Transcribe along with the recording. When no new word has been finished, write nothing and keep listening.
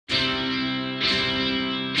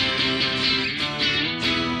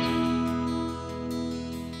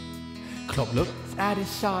Klopp looked at his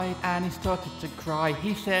side and he started to cry.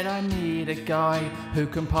 He said, I need a guy who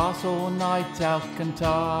can pass all night,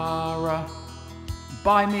 Alcantara.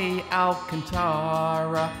 Buy me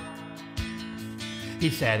Alcantara. He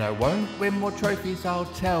said, I won't win more trophies, I'll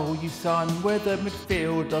tell you, son. We're the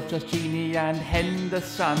midfield of just Gini and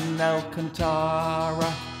Henderson,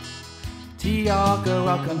 Alcantara. Thiago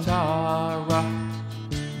Alcantara.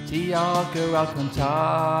 Thiago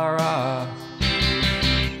Alcantara.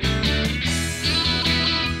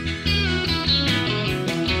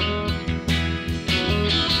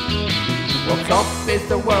 Well, Klopp is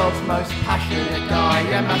the world's most passionate guy,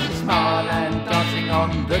 a massive smile and dancing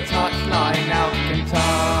on the touchline,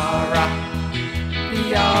 Alcantara,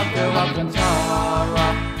 Thiago Alcantara.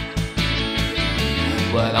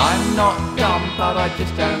 Well, I'm not dumb, but I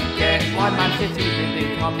just don't get why Man City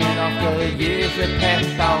didn't come in after years with Pep.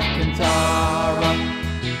 Alcantara,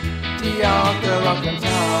 Thiago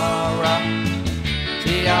Alcantara,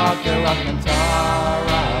 Thiago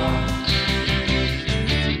Alcantara.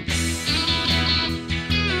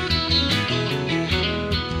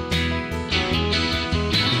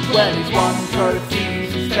 Well, he's won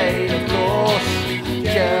trophies in Spain, of course.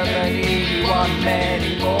 Germany, he won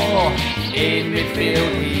many more. In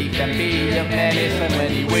midfield, he can be a menace, and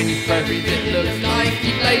when he wins trophies, it looks like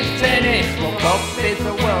he plays tennis. Well, Klopp is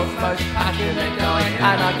the world's most passionate guy,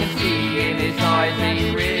 and I can see in his eyes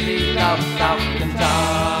he really loves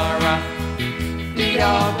Alcantara.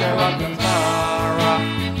 Thiago Alcantara.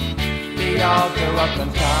 Thiago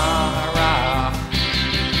Alcantara.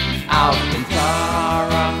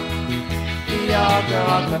 Alcantara, Thiago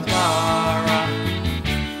Alcantara,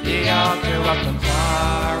 Thiago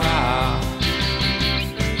Alcantara.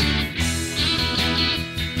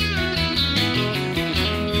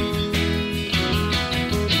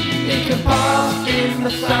 He can pass in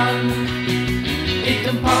the sun, he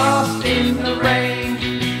can pass in the rain,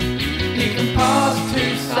 he can pass to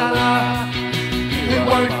Salah, who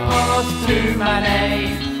won't pass to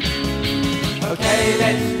Mane. Okay,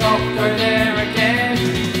 let's not go there again.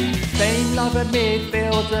 Spain love a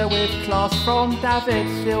midfielder with class, from David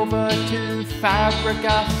Silva to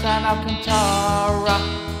Fabregas and Alcantara.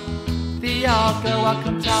 Thiago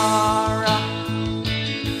Alcantara.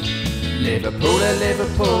 Liverpool are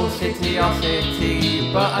Liverpool, City are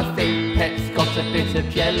City, but I think Pep's got a bit of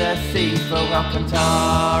jealousy for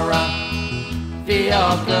Alcantara.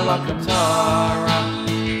 Thiago Alcantara.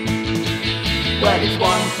 Well, he's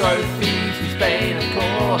won trophies in Spain, of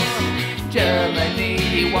course. Germany,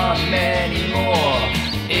 he won many more.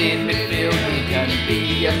 In midfield, he can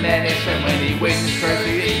be a menace, and when he wins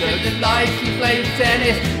trophies, it looks like he plays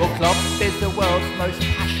tennis. Well, Klopp is the world's most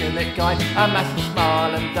passionate guy, a massive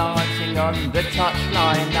smile and dancing on the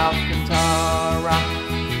touchline, Alcantara.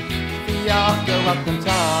 Thiago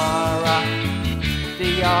Alcantara.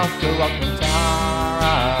 Thiago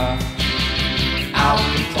Alcantara.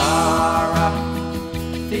 Alcantara.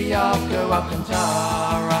 Thiago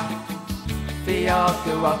Alcantara,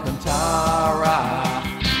 Thiago Alcantara,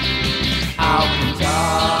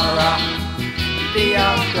 Alcantara,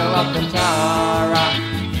 Thiago Alcantara,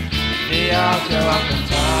 Thiago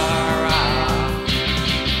Alcantara.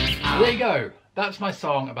 There you go. That's my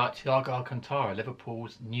song about Thiago Alcantara,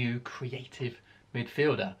 Liverpool's new creative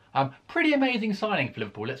midfielder. Pretty amazing signing for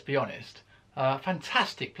Liverpool, let's be honest.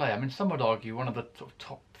 Fantastic player. I mean, some would argue one of the sort of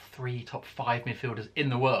top 3, top 5 midfielders in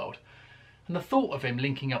the world. And the thought of him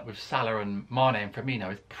linking up with Salah and Mane and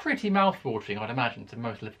Firmino is pretty mouth-watering, I'd imagine, to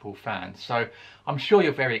most Liverpool fans. So I'm sure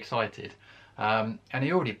you're very excited. And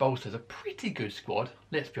he already bolsters a pretty good squad,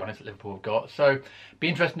 let's be honest, that Liverpool have got. So be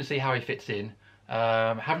interesting to see how he fits in.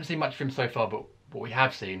 Haven't seen much of him so far, but what we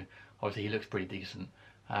have seen, obviously he looks pretty decent.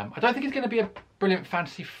 I don't think he's going to be a brilliant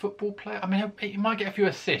fantasy football player. I mean, he might get a few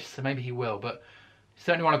assists, so maybe he will, but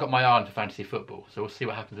certainly one I've got my eye on for fantasy football, so we'll see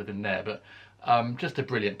what happens with him there. But just a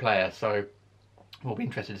brilliant player, so we'll be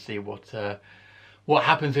interested to see what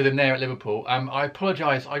happens with him there at Liverpool. I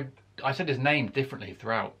apologise, I said his name differently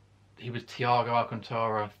throughout. He was Thiago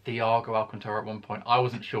Alcantara, Thiago Alcantara at one point. I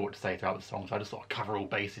wasn't sure what to say throughout the song, so I just thought I'd cover all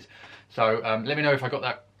bases. So let me know if I got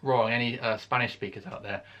that wrong. Any Spanish speakers out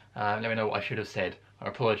there, let me know what I should have said. I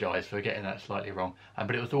apologise for getting that slightly wrong,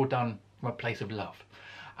 but it was all done from a place of love.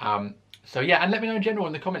 So yeah, and let me know in general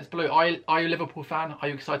in the comments below. Are you a Liverpool fan? Are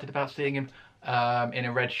you excited about seeing him in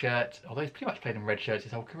a red shirt? Although he's pretty much played in red shirts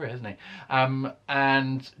his whole career, hasn't he?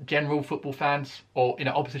 And general football fans, or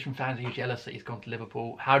opposition fans, are you jealous that he's gone to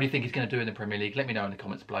Liverpool? How do you think he's going to do in the Premier League? Let me know in the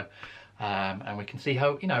comments below, and we can see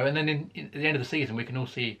how and then at the end of the season we can all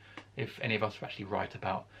see if any of us are actually right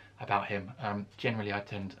about him. Generally, I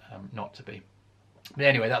tend not to be. But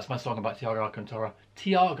anyway, that's my song about Thiago Alcantara.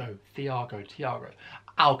 Thiago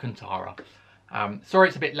Alcantara. Sorry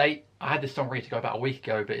it's a bit late. I had this song ready to go about a week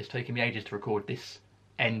ago, but it's taken me ages to record this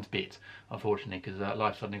end bit, unfortunately, because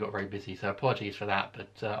life suddenly got very busy. So apologies for that,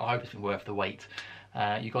 but I hope it's been worth the wait.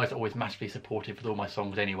 You guys are always massively supportive with all my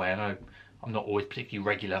songs anyway. I know I'm not always particularly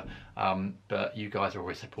regular, but you guys are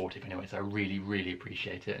always supportive anyway, so I really, really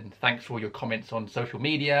appreciate it. And thanks for all your comments on social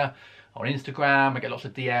media, on Instagram. I get lots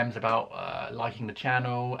of DMs about liking the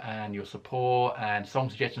channel and your support and song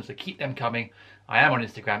suggestions, so keep them coming. I am on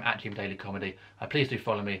Instagram at Jim Daly Comedy. Please do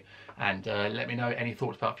follow me and let me know any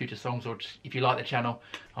thoughts about future songs, or just if you like the channel.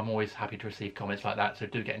 I'm always happy to receive comments like that, so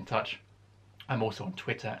do get in touch. I'm also on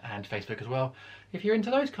Twitter and Facebook as well, if you're into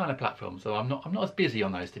those kind of platforms. So I'm not as busy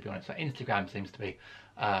on those, to be honest. So Instagram seems to be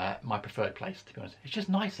my preferred place, to be honest. It's just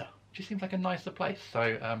nicer. It just seems like a nicer place.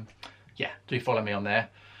 So yeah, do follow me on there.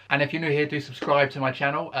 And if you're new here, do subscribe to my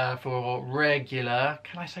channel for regular,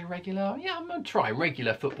 can I say regular? Yeah, I'm gonna try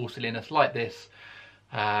regular football silliness like this.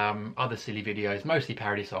 Other silly videos, mostly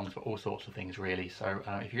parody songs, but all sorts of things really. So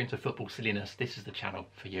if you're into football silliness, this is the channel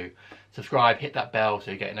for you. Subscribe, hit that bell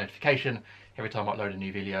so you get a notification every time I upload a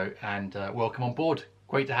new video, and welcome on board.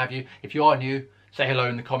 Great to have you. If you are new, say hello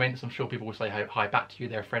in the comments. I'm sure people will say hi back to you.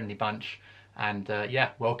 They're a friendly bunch. And yeah,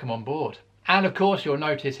 welcome on board. And of course, you'll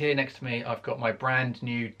notice here next to me, I've got my brand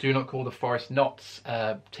new Do Not Call the Forest Knots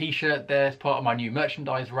t-shirt there as part of my new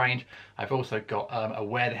merchandise range. I've also got a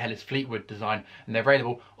Where the Hell is Fleetwood design, and they're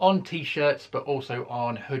available on t-shirts, but also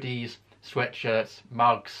on hoodies, sweatshirts,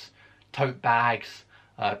 mugs, tote bags,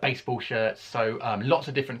 baseball shirts. So lots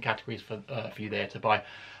of different categories for you there to buy.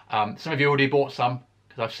 Some of you already bought some,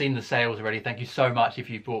 because I've seen the sales already. Thank you so much if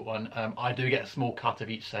you've bought one. I do get a small cut of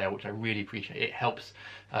each sale, which I really appreciate. It helps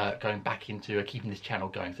going back into keeping this channel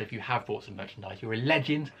going. So if you have bought some merchandise, you're a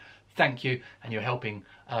legend. Thank you, and you're helping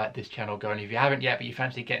this channel go. And if you haven't yet, but you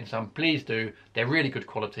fancy getting some, please do. They're really good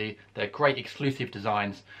quality. They're great exclusive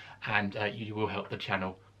designs, and you will help the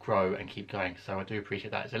channel grow and keep going. So I do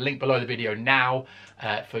appreciate that. There's a link below the video now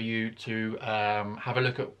for you to have a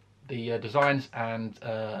look at the designs and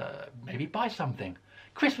maybe buy something.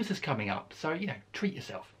 Christmas is coming up, so, you know, treat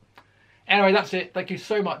yourself. Anyway, that's it. Thank you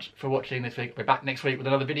so much for watching this week. We're back next week with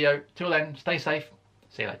another video. Till then, stay safe.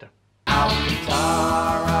 See you later.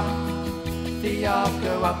 Alcantara,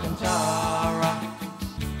 Thiago Alcantara,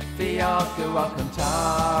 Thiago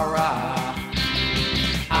Alcantara,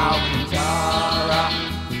 Alcantara,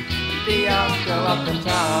 Thiago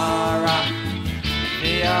Alcantara,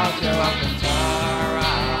 Thiago Alcantara.